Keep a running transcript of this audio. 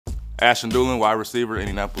Ashton Dulin, wide receiver,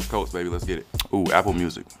 Indianapolis Colts, baby. Let's get it. Ooh, Apple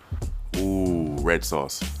Music. Ooh, red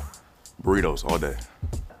sauce. Burritos all day.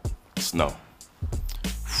 Snow.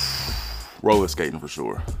 Roller skating for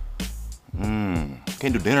sure.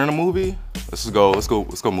 Can't do dinner in a movie? Let's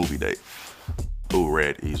go movie date. Ooh,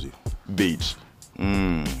 red, easy. Beach.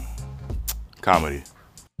 Comedy.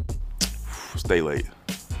 Stay late.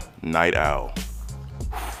 Night owl.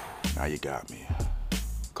 Now you got me.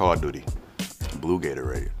 Call of Duty. Blue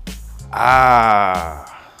Gatorade.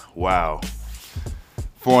 Wow.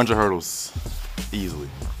 400 hurdles, easily.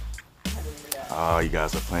 Oh, you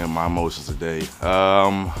guys are playing my emotions today.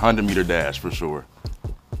 100-meter dash for sure.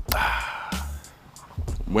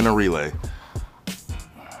 Winter relay.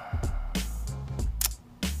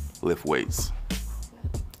 Lift weights.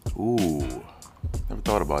 Ooh, never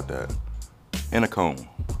thought about that. In a cone.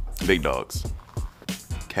 Big dogs.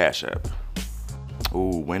 Cash app.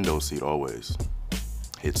 Ooh, window seat always.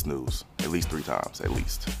 Hit snooze. At least 3 times, at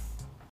least.